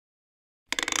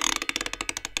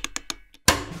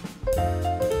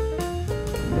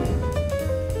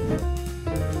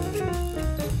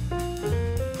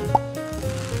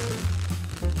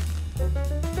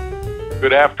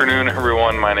Good afternoon,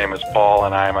 everyone. My name is Paul,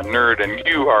 and I am a nerd, and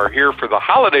you are here for the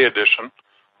holiday edition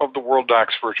of the Worldox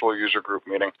Virtual User Group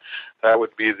meeting. That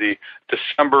would be the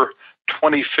December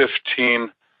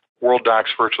 2015 Worldox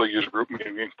Virtual User Group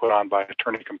meeting put on by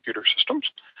Attorney Computer Systems.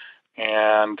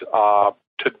 And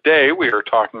today we are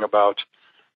talking about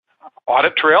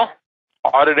audit trail,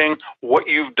 auditing what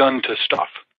you've done to stuff.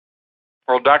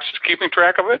 Worldox is keeping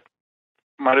track of it.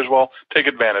 Might as well take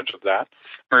advantage of that.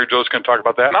 Mary Jo's going to talk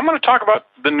about that. And I'm going to talk about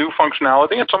the new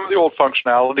functionality and some of the old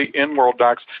functionality in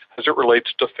Worldox as it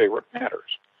relates to favorite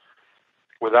matters.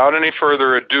 Without any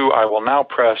further ado, I will now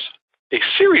press a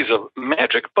series of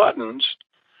magic buttons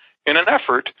in an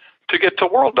effort to get to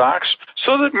Worldox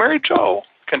so that Mary Jo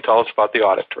can tell us about the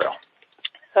audit trail.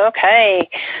 Okay,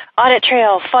 audit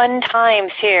trail, fun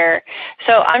times here.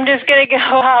 So I'm just going to go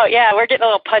out. Yeah, we're getting a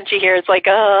little punchy here. It's like,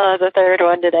 the third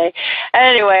one today.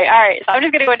 Anyway, all right, so I'm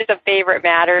just going to go into some favorite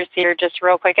matters here just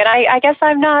real quick. And I guess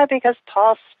I'm not because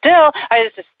Paul still,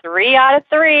 this is 3 out of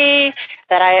 3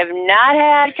 that I have not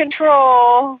had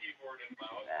control.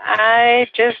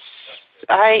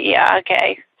 Yeah,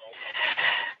 okay.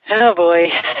 Oh,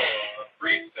 boy.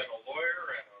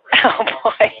 Oh,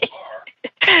 boy.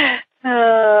 Okay,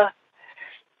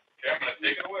 I'm going to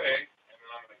take it away, and then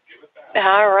I'm going to give it back.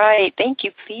 All right. Thank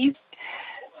you, please.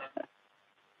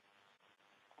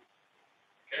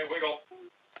 Okay, wiggle.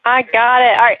 I got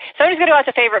it. All right. So I'm just going to go out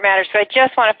to favorite matters. So I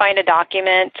just want to find a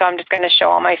document. So I'm just going to show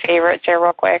all my favorites here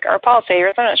real quick, or Paul's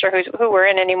favorites. I'm not sure who we're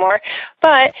in anymore.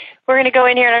 But we're going to go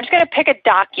in here, and I'm just going to pick a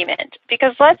document.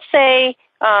 Because let's say,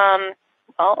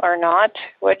 or not.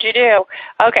 What'd you do?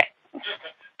 Okay.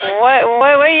 What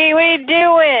are you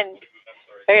doing?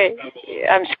 Okay,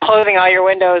 I'm closing all your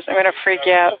windows. I'm going to freak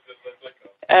you out.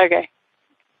 Okay.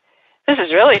 This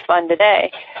is really fun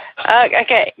today.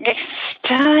 Okay.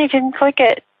 I didn't click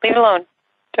it. Leave it alone.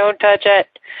 Don't touch it.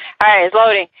 All right, it's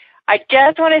loading. I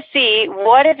just want to see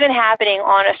what has been happening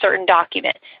on a certain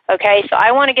document. Okay, so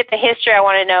I want to get the history. I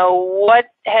want to know what's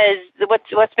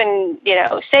been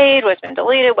saved, what's been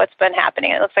deleted, what's been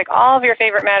happening. It looks like all of your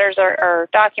favorite matters or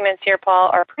documents here, Paul,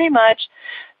 are pretty much.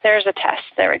 There's a test.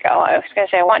 There we go. I was going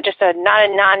to say I want just not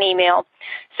a non-email.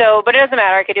 So, but it doesn't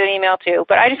matter. I could do an email too.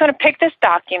 But I just want to pick this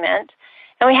document,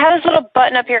 and we have this little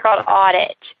button up here called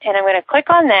Audit, and I'm going to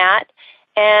click on that.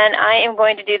 And I am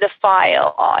going to do the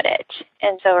file audit.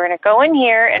 And so we're going to go in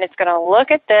here, and it's going to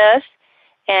look at this,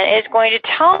 and it's going to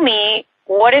tell me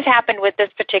what has happened with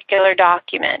this particular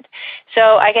document.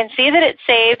 So I can see that it's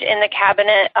saved in the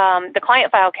cabinet, the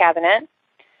client file cabinet.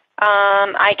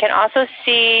 I can also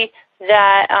see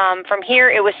that from here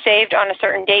it was saved on a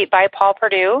certain date by Paul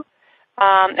Perdue.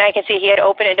 And I can see he had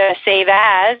opened it to save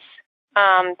as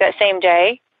that same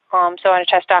day. So on a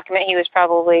test document, he was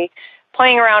probably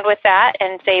playing around with that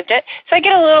and saved it. So I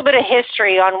get a little bit of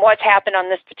history on what's happened on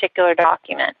this particular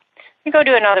document. Let me go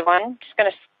do another one. I'm just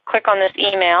going to click on this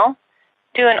email,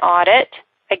 do an audit.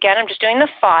 Again, I'm just doing the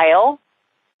file.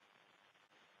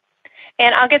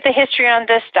 And I'll get the history on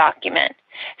this document.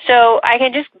 So I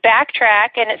can just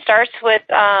backtrack, and it starts with,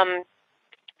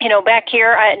 back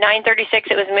here at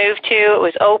 9:36 it was moved to, it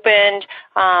was opened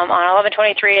on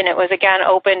 11:23, and it was again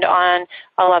opened on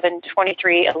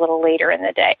 11:23 a little later in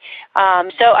the day.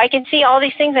 So I can see all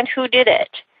these things and who did it.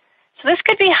 So this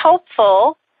could be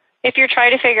helpful if you're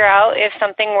trying to figure out if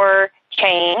something were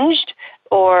changed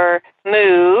or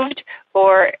moved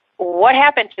or what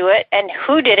happened to it and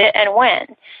who did it and when.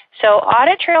 So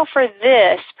audit trail for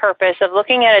this purpose of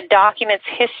looking at a document's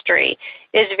history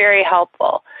is very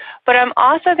helpful. But I'm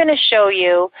also going to show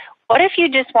you, what if you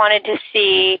just wanted to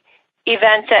see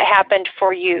events that happened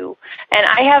for you? And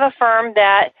I have a firm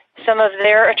that some of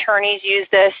their attorneys use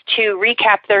this to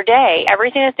recap their day.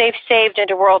 Everything that they've saved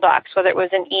into Worldox, whether it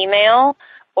was an email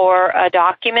or a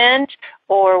document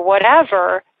or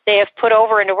whatever they have put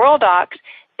over into Worldox,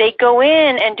 they go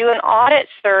in and do an audit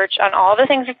search on all the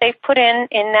things that they've put in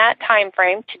that time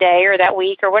frame, today or that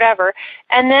week or whatever,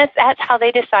 and that's how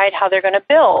they decide how they're going to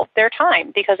bill their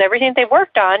time, because everything they've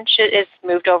worked on is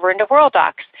moved over into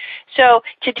Worldox. So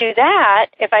to do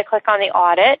that, if I click on the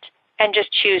audit and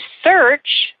just choose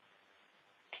search,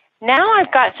 now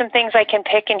I've got some things I can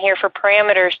pick in here for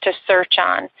parameters to search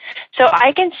on. So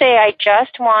I can say I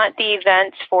just want the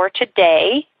events for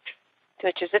today,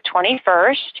 which is the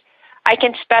 21st. I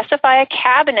can specify a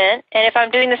cabinet, and if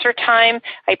I'm doing this for time,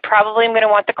 I probably am going to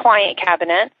want the client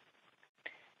cabinet.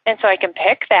 And so I can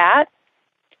pick that.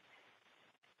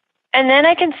 And then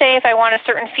I can say if I want a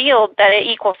certain field that it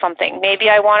equals something. Maybe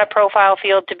I want a profile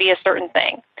field to be a certain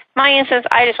thing. My instance,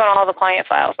 I just want all the client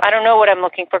files. I don't know what I'm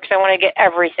looking for because I want to get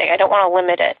everything. I don't want to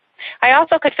limit it. I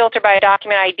also could filter by a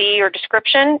document ID or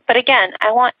description, but again,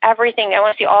 I want everything. I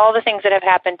want to see all the things that have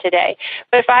happened today.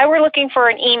 But if I were looking for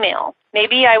an email,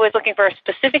 maybe I was looking for a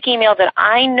specific email that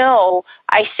I know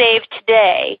I saved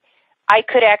today, I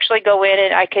could actually go in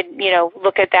and I could,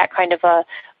 look at that kind of a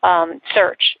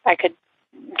search. I could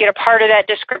get a part of that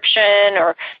description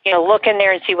or, look in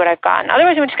there and see what I've gotten.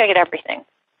 Otherwise, I'm just going to get everything.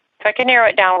 So I can narrow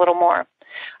it down a little more.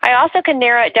 I also can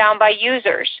narrow it down by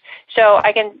users. So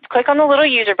I can click on the little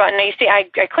user button. Now you see I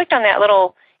clicked on that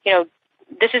little,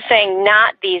 this is saying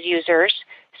not these users.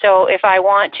 So if I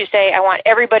want to say I want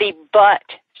everybody but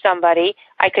somebody,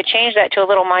 I could change that to a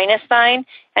little minus sign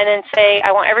and then say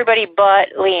I want everybody but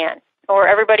Leanne or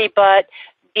everybody but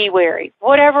DeWary.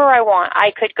 Whatever I want,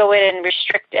 I could go in and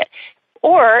restrict it.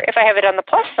 Or if I have it on the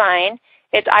plus sign,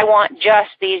 it's I want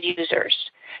just these users.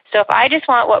 So if I just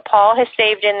want what Paul has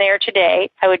saved in there today,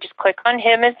 I would just click on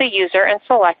him as the user and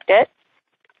select it.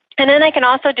 And then I can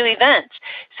also do events.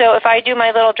 So if I do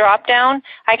my little drop down,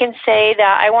 I can say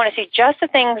that I want to see just the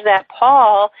things that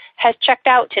Paul has checked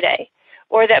out today,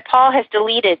 or that Paul has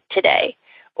deleted today,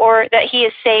 or that he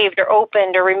has saved or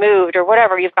opened or removed or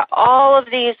whatever. You've got all of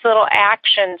these little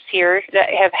actions here that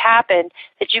have happened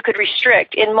that you could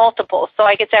restrict in multiples. So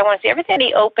I could say I want to see everything that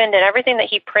he opened and everything that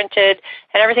he printed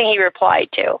and everything he replied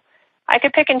to. I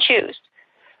could pick and choose.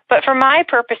 But for my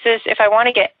purposes, if I want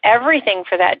to get everything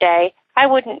for that day, I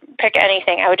wouldn't pick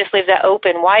anything. I would just leave that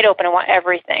open, wide open. I want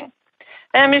everything.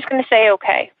 And I'm just going to say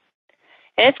OK.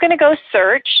 And it's going to go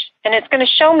search, and it's going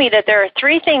to show me that there are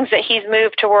 3 things that he's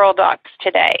moved to Worldox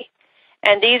today.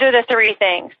 And these are the 3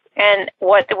 things, and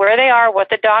where they are, what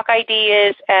the doc ID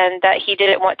is, and that he did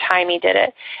it and what time he did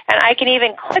it. And I can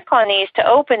even click on these to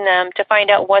open them to find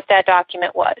out what that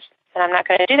document was. And I'm not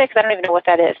going to do that because I don't even know what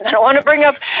that is. And I don't want to bring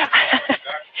up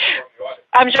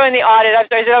I'm showing the audit. I'm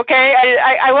sorry. Is it okay?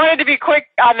 I wanted to be quick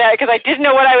on that because I didn't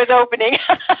know what I was opening.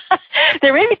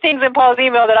 There may be things in Paul's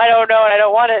email that I don't know and I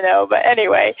don't want to know. But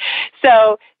anyway,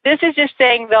 so this is just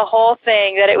saying the whole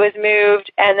thing, that it was moved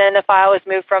and then the file was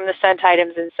moved from the sent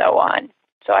items and so on.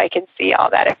 So I can see all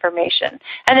that information.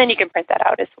 And then you can print that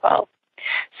out as well.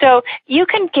 So you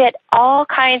can get all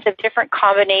kinds of different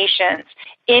combinations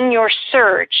in your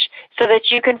search so that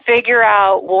you can figure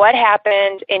out what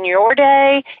happened in your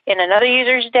day, in another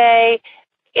user's day,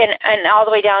 and all the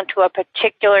way down to a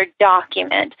particular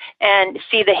document and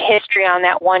see the history on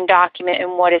that one document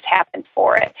and what has happened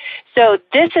for it. So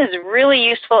this is really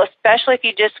useful, especially if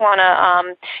you just want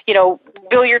to,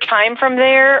 bill your time from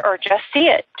there or just see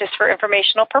it just for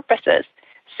informational purposes.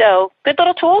 So good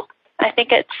little tool. I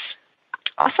think it's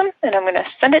awesome, and I'm going to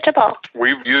send it to Paul.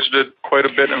 We've used it quite a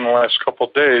bit in the last couple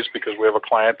of days because we have a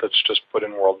client that's just put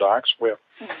in Worldox. We have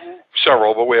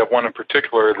several, but we have one in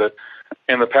particular that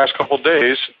in the past couple of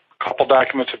days, a couple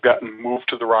documents have gotten moved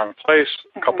to the wrong place,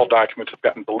 a couple documents have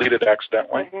gotten deleted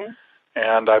accidentally,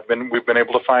 and we've been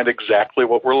able to find exactly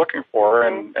what we're looking for,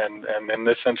 and in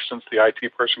this instance, the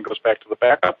IT person goes back to the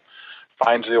backup,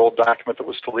 finds the old document that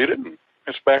was deleted, and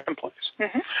it's back in place.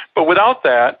 But without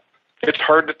that, it's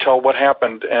hard to tell what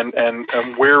happened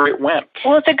and where it went.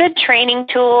 Well, it's a good training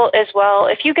tool as well.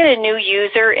 If you get a new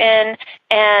user in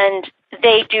and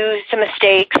they do some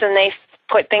mistakes and they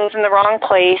put things in the wrong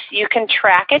place, you can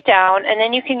track it down, and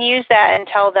then you can use that and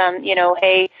tell them,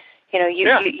 hey,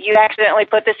 you accidentally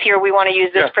put this here. We want to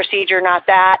use this procedure, not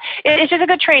that. It's just a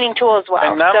good training tool as well.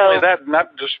 And not only that,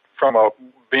 not just from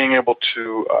being able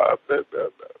to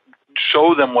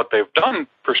show them what they've done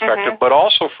perspective, but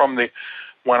also from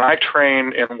when I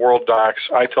train in Worldox,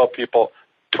 I tell people,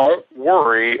 don't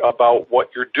worry about what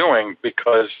you're doing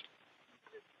because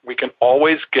we can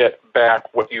always get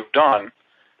back what you've done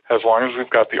as long as we've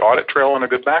got the audit trail and a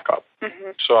good backup.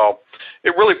 So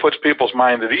it really puts people's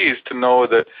mind at ease to know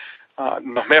that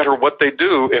no matter what they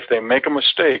do, if they make a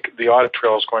mistake, the audit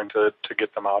trail is going to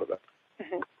get them out of it.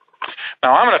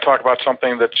 Now I'm going to talk about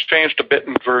something that's changed a bit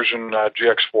in version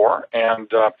GX4,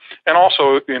 and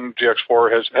also in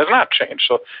GX4 has not changed.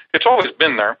 So it's always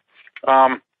been there.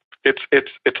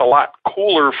 It's a lot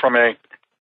cooler from an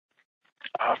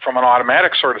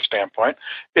automatic sort of standpoint.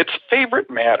 It's favorite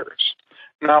matters.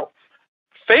 Now,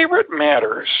 favorite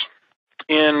matters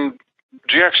in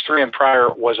GX3 and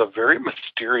prior was a very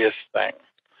mysterious thing.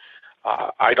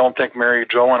 I don't think Mary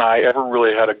Jo and I ever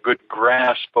really had a good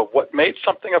grasp of what made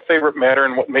something a favorite matter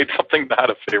and what made something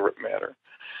not a favorite matter.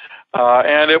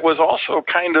 And it was also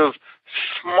kind of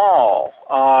small.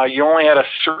 You only had a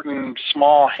certain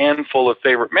small handful of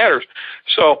favorite matters.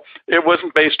 So it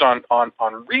wasn't based on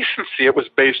recency, it was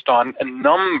based on a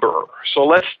number. So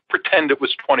let's pretend it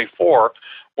was 24.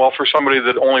 Well, for somebody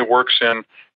that only works in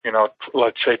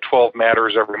let's say 12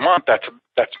 matters every month,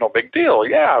 that's no big deal.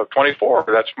 Yeah, 24,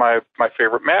 that's my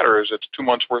favorite matters. It's 2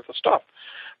 months worth of stuff.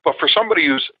 But for somebody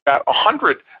who's got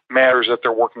 100 matters that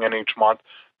they're working on each month,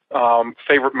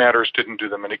 favorite matters didn't do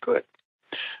them any good.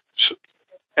 So,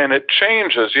 and it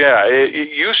changes, yeah. It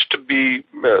used to be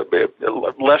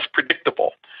less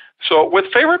predictable. So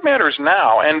with favorite matters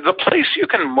now, and the place you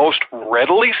can most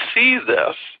readily see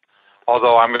this,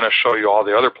 although I'm going to show you all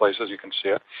the other places you can see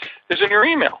it, is in your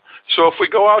email. So if we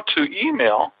go out to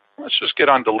email, let's just get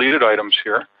on deleted items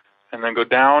here, and then go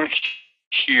down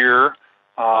here.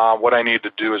 What I need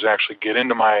to do is actually get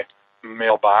into my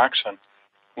mailbox and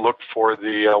look for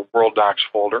the Worldox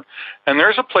folder. And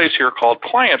there's a place here called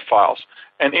Client Files.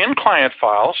 And in Client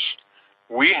Files,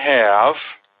 we have,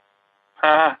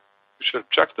 you should have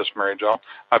checked this, Mary Jo.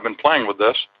 I've been playing with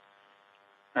this,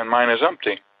 and mine is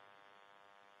empty.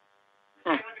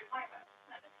 There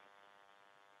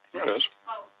it is.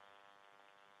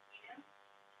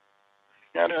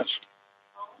 Yeah, it is.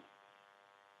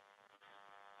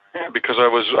 Yeah, because I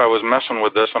was messing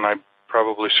with this and I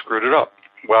probably screwed it up.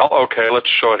 Well, okay, let's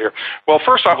show it here. Well,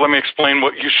 first off, let me explain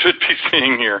what you should be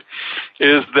seeing here,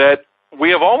 is that we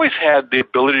have always had the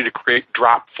ability to create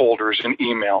drop folders in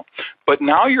email, but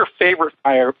now your favorite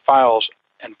files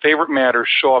and favorite matters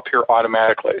show up here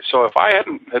automatically. So if I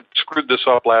had screwed this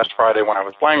up last Friday when I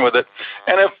was playing with it,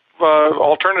 and if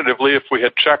alternatively, if we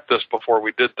had checked this before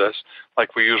we did this,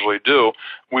 like we usually do,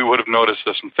 we would have noticed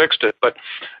this and fixed it. But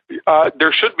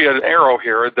there should be an arrow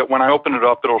here that when I open it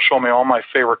up, it'll show me all my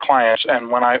favorite clients.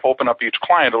 And when I open up each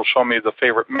client, it'll show me the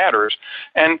favorite matters.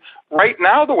 And right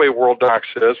now, the way Worldox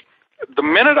is, the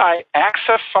minute I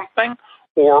access something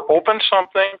or open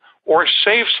something or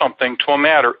save something to a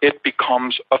matter, it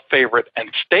becomes a favorite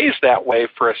and stays that way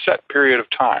for a set period of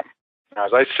time. Now,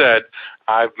 as I said,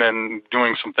 I've been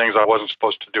doing some things I wasn't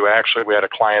supposed to do. Actually, we had a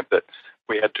client that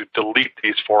we had to delete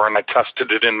these for, and I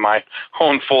tested it in my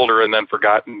own folder and then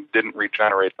forgot and didn't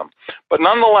regenerate them. But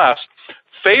nonetheless,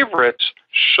 favorites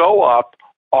show up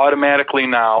automatically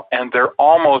now, and they're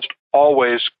almost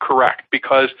always correct,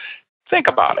 because think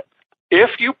about it.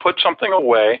 If you put something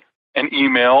away, an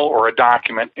email or a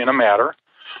document in a matter,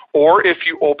 or if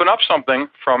you open up something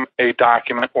from a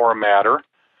document or a matter,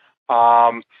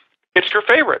 it's your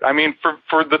favorite. I mean,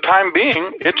 for the time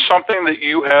being, it's something that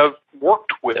you have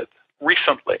worked with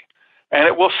recently, and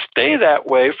it will stay that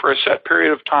way for a set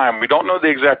period of time. We don't know the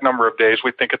exact number of days.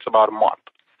 We think it's about a month.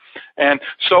 And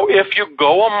so if you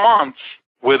go a month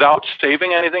without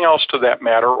saving anything else to that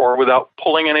matter or without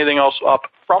pulling anything else up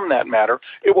from that matter,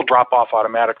 it will drop off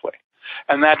automatically.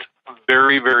 And that's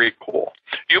very, very cool.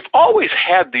 You've always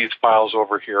had these files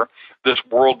over here, this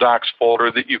Worldox folder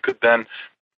that you could then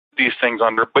these things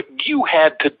under, but you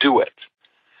had to do it.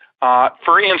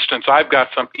 For instance, I've got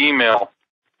some email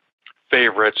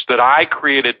favorites that I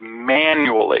created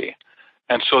manually.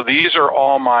 And so these are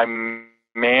all my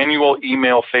manual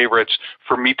email favorites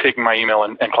for me taking my email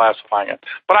and classifying it.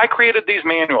 But I created these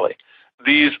manually.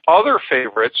 These other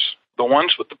favorites, the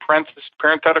ones with the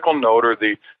parenthetical note or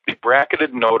the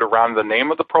bracketed note around the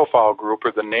name of the profile group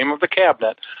or the name of the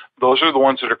cabinet, those are the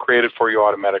ones that are created for you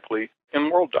automatically in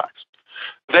Worldox.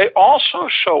 They also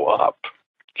show up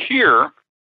here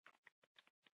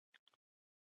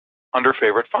under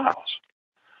favorite files.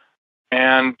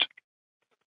 And,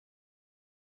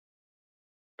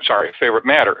 sorry, favorite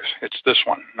matters. It's this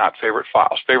one, not favorite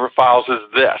files. Favorite files is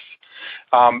this.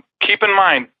 Keep in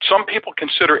mind, some people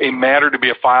consider a matter to be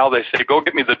a file. They say, go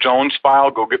get me the Jones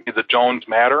file, go get me the Jones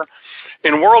matter.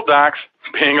 In Worldox,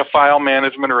 being a file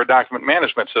management or a document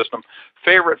management system,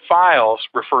 favorite files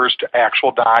refers to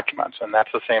actual documents, and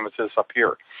that's the same as this up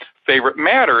here. Favorite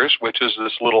matters, which is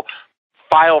this little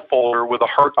file folder with a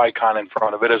heart icon in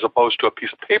front of it, as opposed to a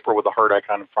piece of paper with a heart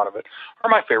icon in front of it, are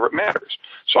my favorite matters.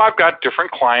 So I've got different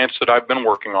clients that I've been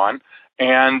working on,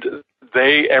 and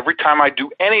they, every time I do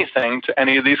anything to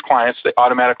any of these clients, they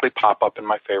automatically pop up in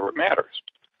my favorite matters.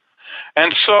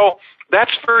 And so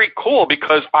that's very cool,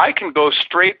 because I can go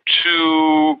straight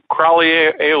to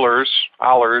Crowley-Ehlers,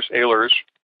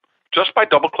 just by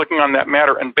double-clicking on that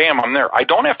matter, and bam, I'm there. I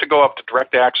don't have to go up to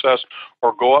direct access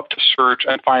or go up to search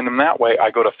and find them that way.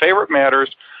 I go to favorite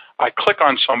matters, I click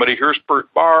on somebody. Here's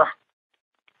Bert Barr,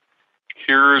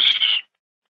 here's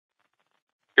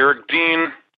Eric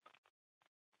Dean.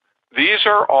 These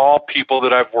are all people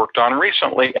that I've worked on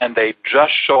recently, and they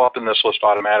just show up in this list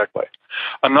automatically.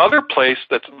 Another place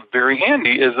that's very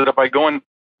handy is that if I go into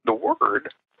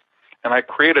Word and I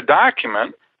create a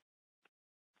document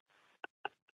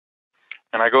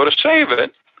and I go to save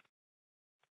it,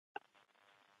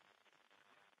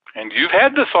 And you've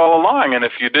had this all along, and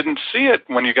if you didn't see it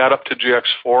when you got up to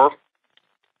GX4,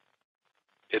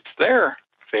 it's there.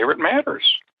 Favorite matters.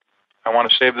 I want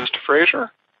to save this to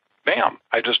Fraser. Bam.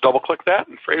 I just double-click that,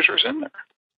 and Fraser's in there.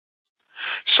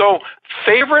 So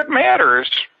favorite matters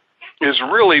is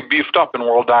really beefed up in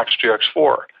Worldox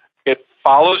GX4. It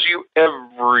follows you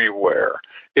everywhere.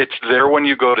 It's there when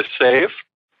you go to save.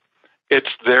 It's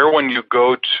there when you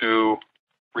go to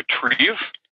retrieve,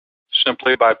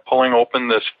 simply by pulling open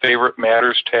this Favorite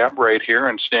Matters tab right here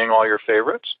and seeing all your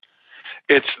favorites.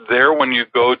 It's there when you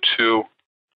go to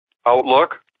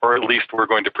Outlook, or at least we're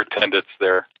going to pretend it's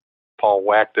there. Paul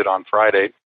whacked it on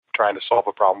Friday trying to solve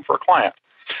a problem for a client.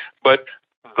 But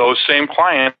those same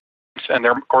clients and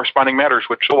their corresponding matters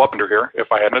would show up under here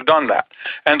if I hadn't done that.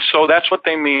 And so that's what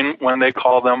they mean when they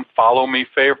call them Follow Me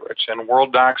Favorites. In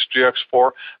Worldox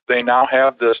GX4, they now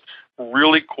have this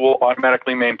really cool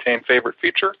automatically maintained favorite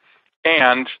feature,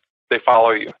 and they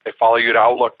follow you. They follow you to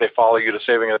Outlook. They follow you to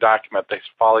saving a document. They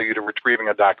follow you to retrieving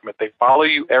a document. They follow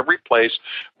you every place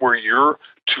where you're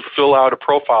to fill out a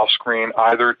profile screen,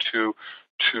 either to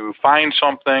find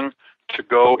something, to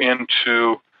go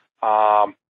into,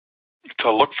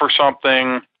 to look for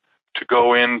something, to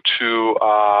go into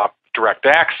direct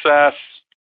access.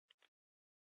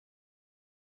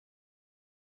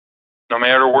 No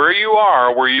matter where you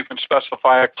are, where you can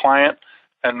specify a client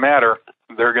and matter,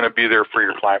 they're going to be there for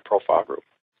your client profile group.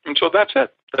 And so that's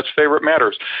it. That's Favorite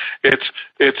Matters.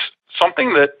 It's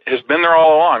something that has been there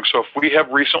all along. So if we have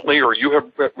recently, or you have,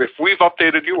 if we've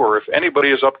updated you, or if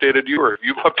anybody has updated you, or if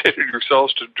you've updated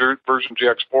yourselves to version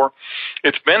GX4,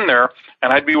 it's been there.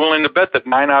 And I'd be willing to bet that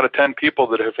 9 out of 10 people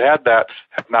that have had that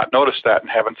have not noticed that and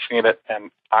haven't seen it. And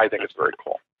I think it's very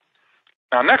cool.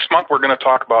 Now, next month, we're going to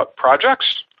talk about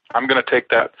projects. I'm going to take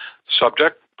that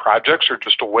subject. Projects are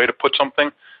just a way to put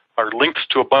something, or links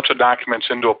to a bunch of documents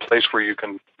into a place where you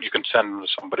can send them to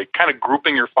somebody, kind of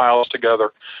grouping your files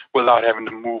together without having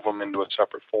to move them into a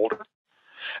separate folder.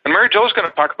 And Mary Jo's going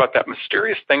to talk about that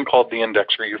mysterious thing called the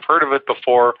indexer. You've heard of it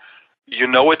before. You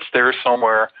know it's there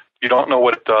somewhere. You don't know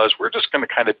what it does. We're just going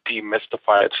to kind of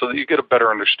demystify it so that you get a better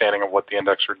understanding of what the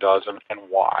indexer does and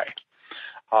why.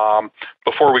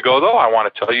 Before we go, though, I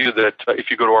want to tell you that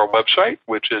if you go to our website,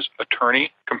 which is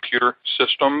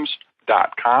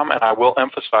attorneycomputersystems.com, and I will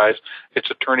emphasize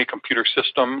it's Attorney Computer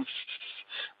Systems.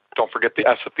 Don't forget the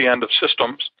S at the end of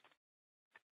systems.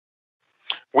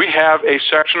 We have a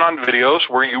section on videos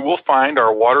where you will find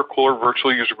our water cooler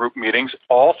virtual user group meetings,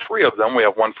 all 3 of them. We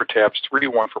have one for Tabs 3,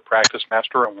 one for Practice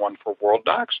Master, and one for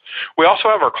Worldox. We also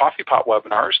have our Coffee Pot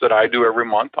webinars that I do every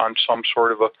month on some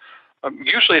sort of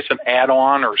usually it's an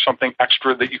add-on or something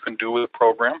extra that you can do with the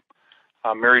program.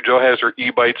 Mary Jo has her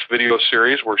eBytes video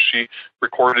series where she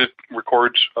records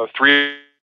 3.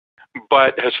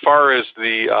 But as far as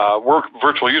the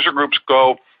virtual user groups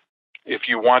go, if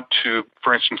you want to,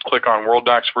 for instance, click on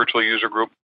Worldox Virtual User Group.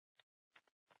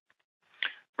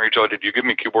 Mary Jo, did you give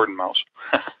me keyboard and mouse?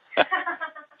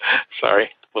 Sorry,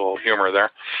 a little humor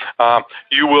there.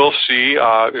 You will see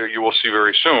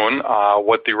very soon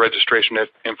what the registration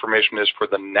information is for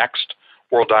the next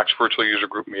Worldox Virtual User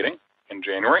Group meeting in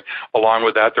January. Along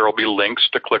with that, there will be links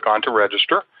to click on to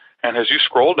register. And as you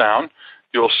scroll down,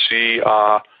 you'll see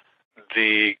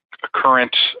the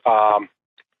current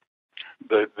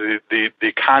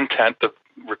the content, the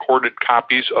recorded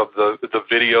copies of the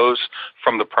videos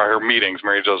from the prior meetings.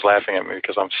 Mary Jo's laughing at me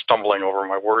because I'm stumbling over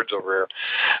my words over here.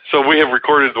 So we have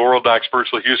recorded the Worldox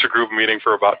Virtual User Group meeting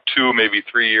for about 2, maybe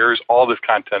 3 years. All this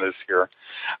content is here.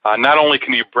 Not only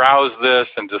can you browse this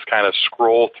and just kind of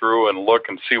scroll through and look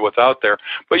and see what's out there,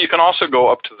 but you can also go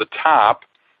up to the top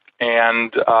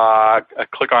and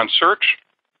click on search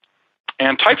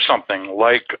and type something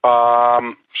like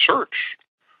search.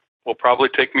 Will probably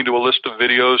take me to a list of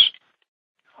videos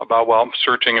about, well,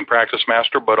 searching in Practice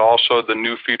Master, but also the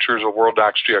new features of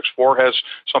Worldox GX4 has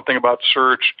something about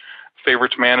search,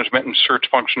 favorites management, and search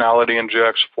functionality in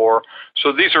GX4.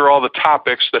 So these are all the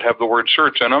topics that have the word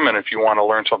search in them, and if you want to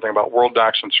learn something about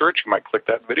Worldox and search, you might click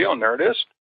that video, and there it is,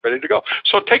 ready to go.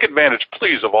 So take advantage,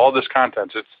 please, of all this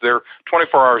content. It's there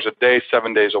 24 hours a day,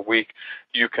 7 days a week.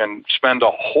 You can spend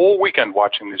a whole weekend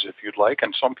watching these if you'd like,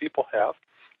 and some people have.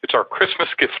 It's our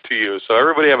Christmas gift to you. So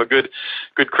everybody have a good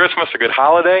Christmas, a good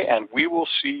holiday, and we will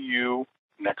see you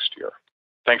next year.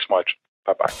 Thanks much.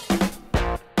 Bye-bye.